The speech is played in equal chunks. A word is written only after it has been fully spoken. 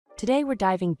Today we're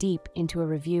diving deep into a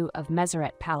review of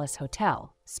Meserret Palace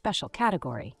Hotel, special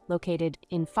category, located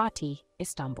in Fatih,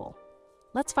 Istanbul.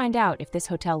 Let's find out if this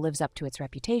hotel lives up to its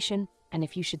reputation and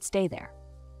if you should stay there.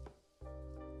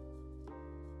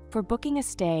 For booking a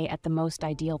stay at the most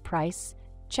ideal price,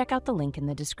 check out the link in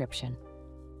the description.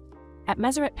 At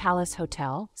Meserret Palace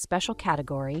Hotel, special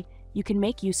category, you can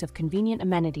make use of convenient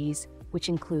amenities which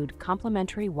include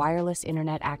complimentary wireless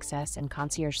internet access and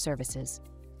concierge services.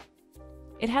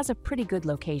 It has a pretty good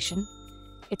location.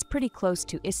 It's pretty close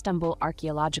to Istanbul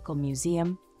Archaeological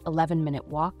Museum, 11-minute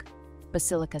walk,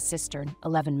 Basilica Cistern,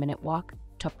 11-minute walk,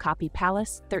 Topkapi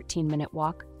Palace, 13-minute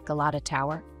walk, Galata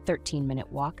Tower,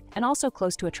 13-minute walk, and also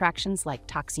close to attractions like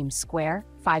Taksim Square,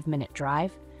 5-minute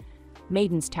drive,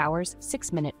 Maiden's Towers,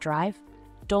 6-minute drive,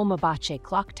 Dolmabahce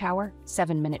Clock Tower,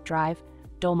 7-minute drive,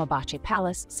 Dolmabahce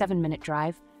Palace, 7-minute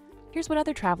drive. Here's what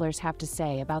other travelers have to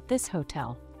say about this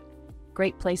hotel.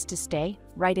 Great place to stay,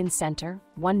 right in center,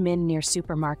 1 min near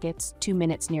supermarkets, 2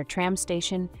 minutes near tram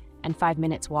station, and 5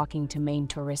 minutes walking to main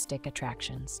touristic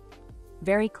attractions.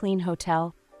 Very clean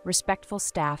hotel, respectful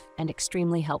staff, and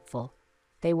extremely helpful.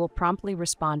 They will promptly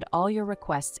respond all your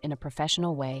requests in a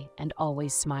professional way and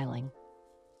always smiling.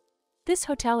 This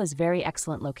hotel is very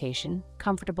excellent location,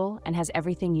 comfortable, and has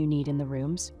everything you need in the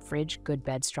rooms: fridge, good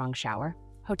bed, strong shower.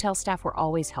 Hotel staff were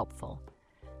always helpful.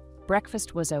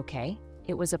 Breakfast was okay.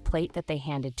 It was a plate that they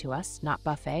handed to us, not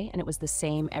buffet, and it was the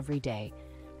same every day.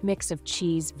 Mix of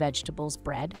cheese, vegetables,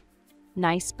 bread.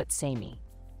 Nice but samey.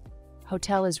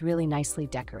 Hotel is really nicely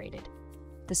decorated.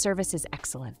 The service is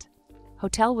excellent.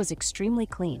 Hotel was extremely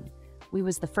clean. We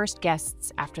was the first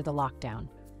guests after the lockdown.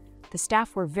 The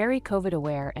staff were very COVID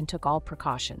aware and took all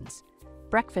precautions.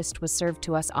 Breakfast was served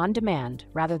to us on demand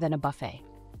rather than a buffet.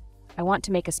 I want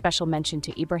to make a special mention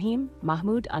to Ibrahim,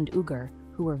 Mahmoud, and Ugur,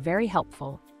 who were very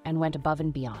helpful and went above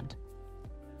and beyond.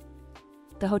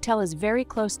 The hotel is very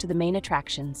close to the main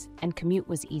attractions and commute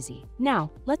was easy.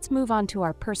 Now, let's move on to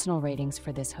our personal ratings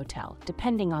for this hotel,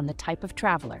 depending on the type of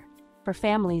traveler. For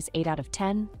families, 8 out of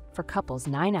 10. For couples,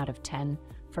 9 out of 10.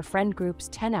 For friend groups,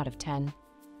 10 out of 10.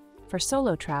 For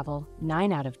solo travel,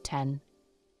 9 out of 10.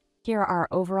 Here are our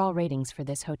overall ratings for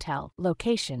this hotel.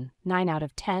 Location, 9 out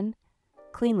of 10.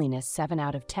 Cleanliness, 7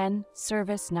 out of 10.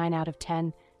 Service, 9 out of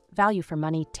 10. Value for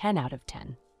money, 10 out of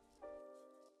 10.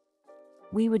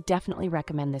 We would definitely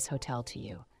recommend this hotel to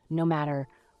you, no matter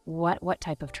what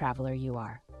type of traveler you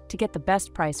are. To get the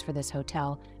best price for this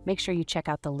hotel, make sure you check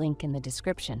out the link in the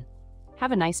description.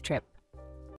 Have a nice trip.